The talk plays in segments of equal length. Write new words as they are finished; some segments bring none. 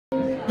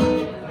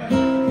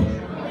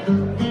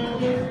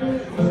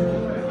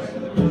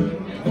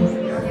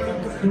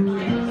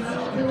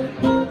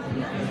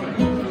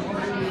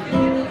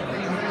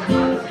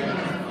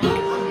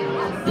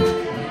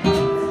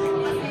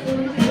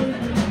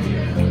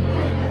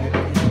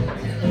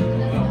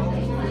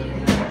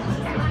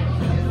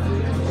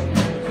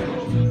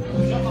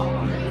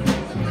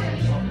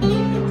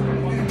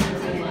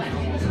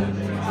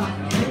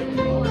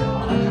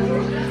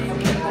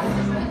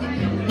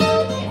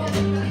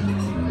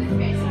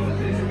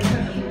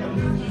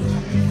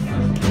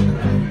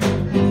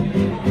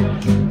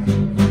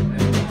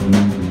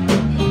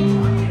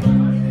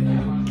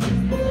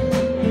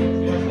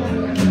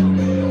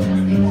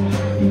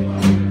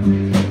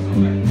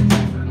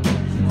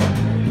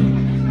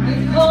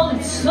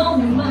it's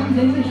Stormy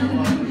Monday,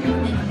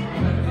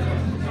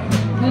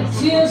 but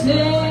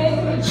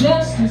Tuesday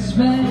just as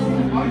bad.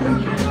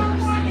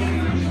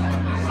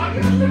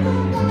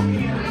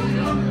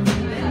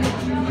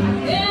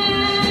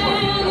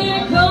 And you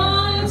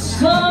call it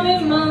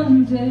Stormy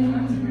Monday,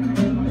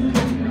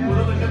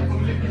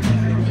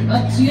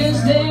 but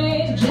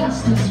Tuesday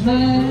just as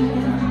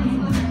bad.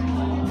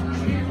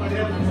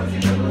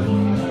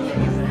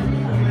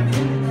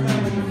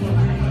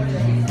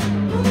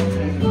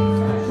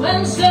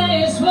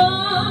 Wednesday is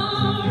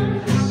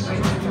worse,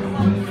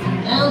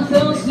 and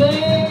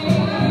Thursday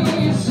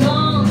is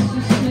also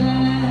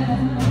sad.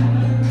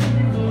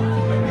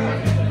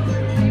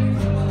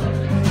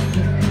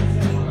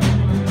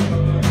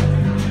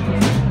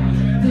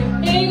 The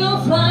eagle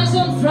flies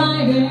on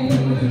Friday,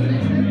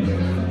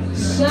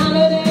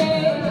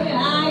 Saturday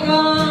I go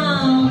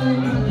out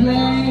and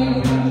play.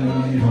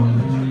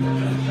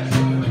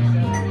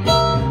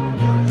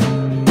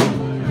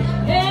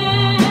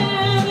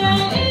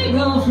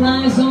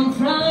 Flies on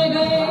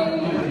Friday,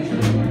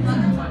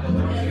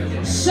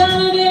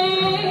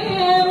 Saturday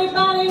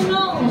everybody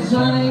knows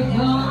I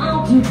go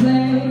out to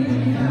play.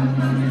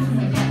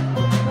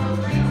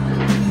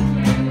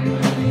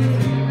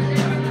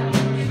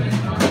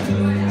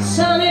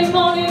 Sunday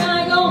morning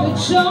I go to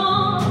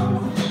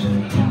church,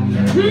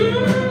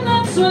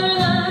 that's when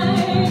I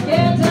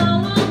get down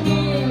my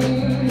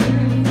knees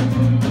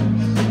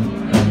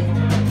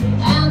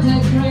and I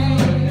pray.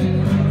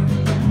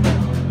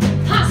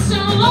 I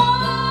say, Lord,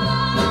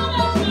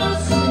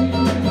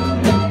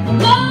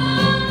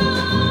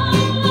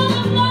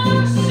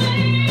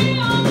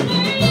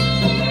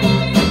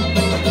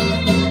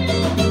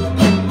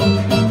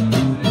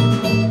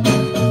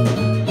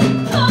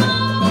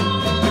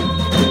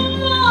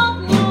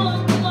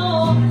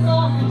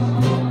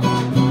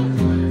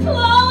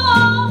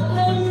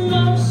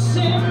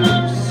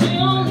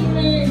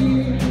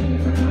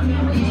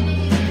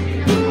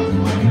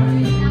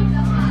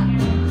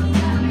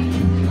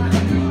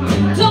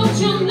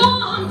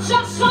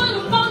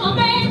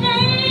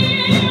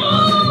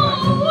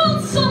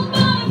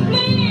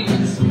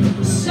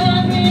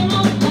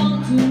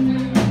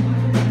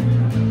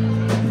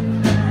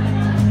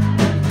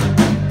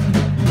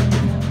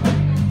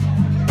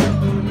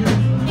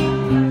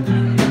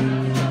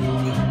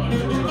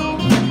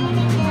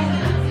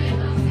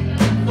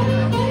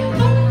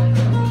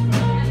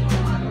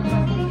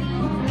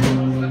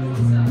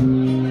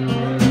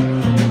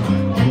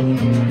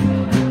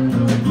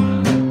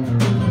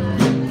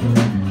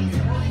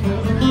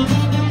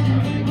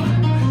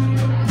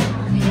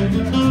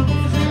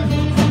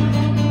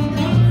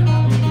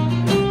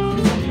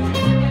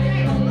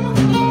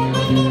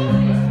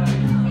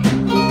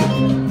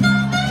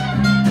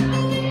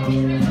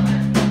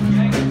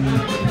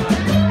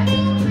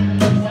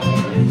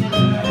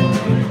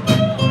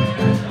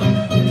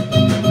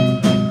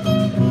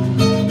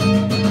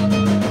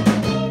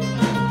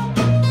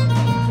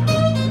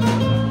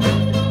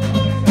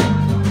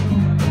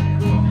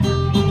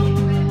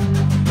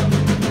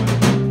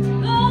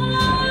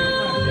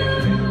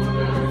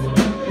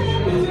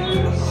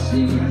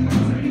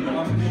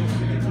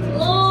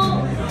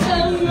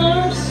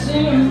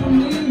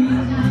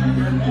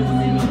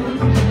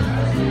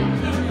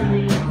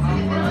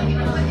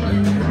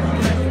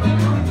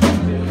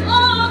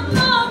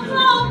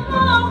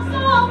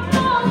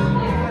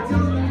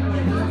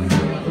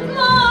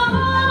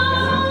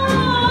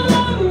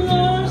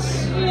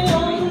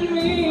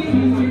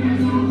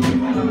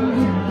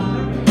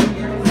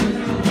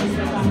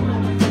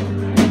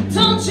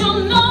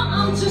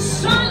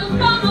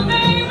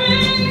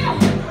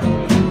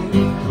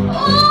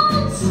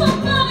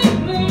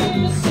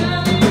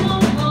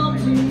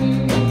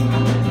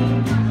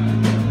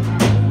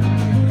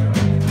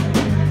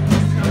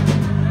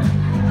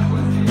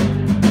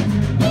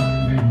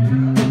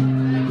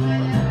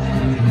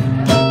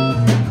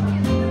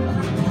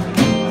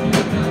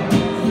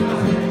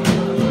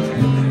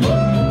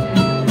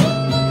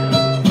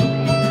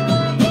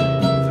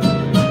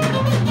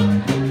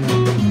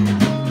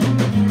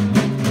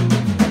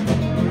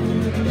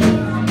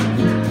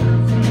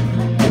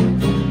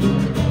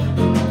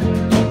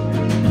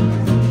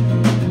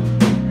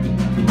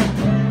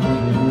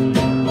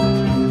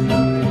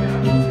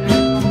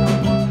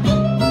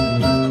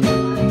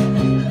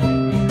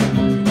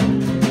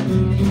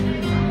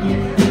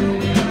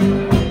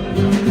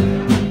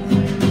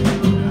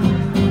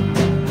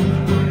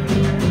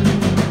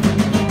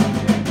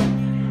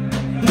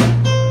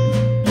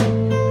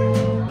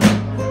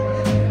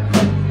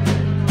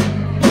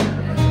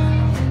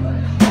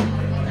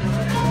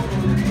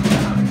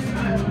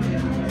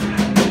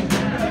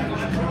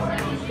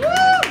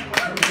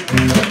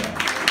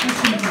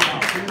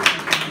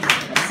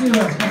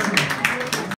 Спасибо.